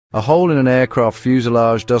A hole in an aircraft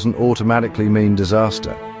fuselage doesn't automatically mean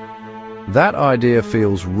disaster. That idea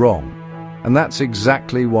feels wrong, and that's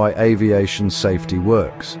exactly why aviation safety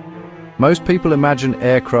works. Most people imagine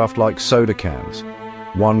aircraft like soda cans.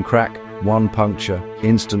 One crack, one puncture,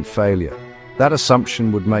 instant failure. That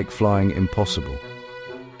assumption would make flying impossible.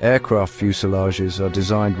 Aircraft fuselages are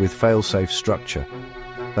designed with fail-safe structure.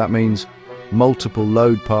 That means multiple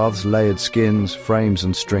load paths, layered skins, frames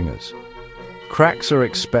and stringers. Cracks are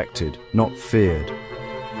expected, not feared.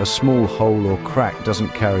 A small hole or crack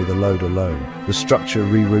doesn't carry the load alone. The structure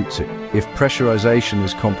reroutes it. If pressurization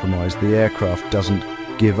is compromised, the aircraft doesn't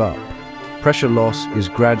give up. Pressure loss is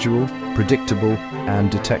gradual, predictable, and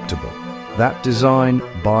detectable. That design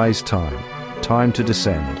buys time. Time to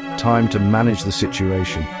descend, time to manage the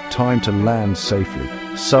situation, time to land safely.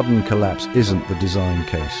 Sudden collapse isn't the design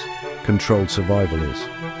case. Controlled survival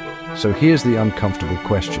is. So here's the uncomfortable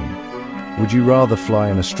question. Would you rather fly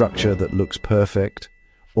in a structure that looks perfect,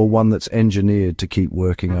 or one that's engineered to keep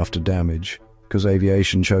working after damage? Because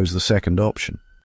aviation chose the second option.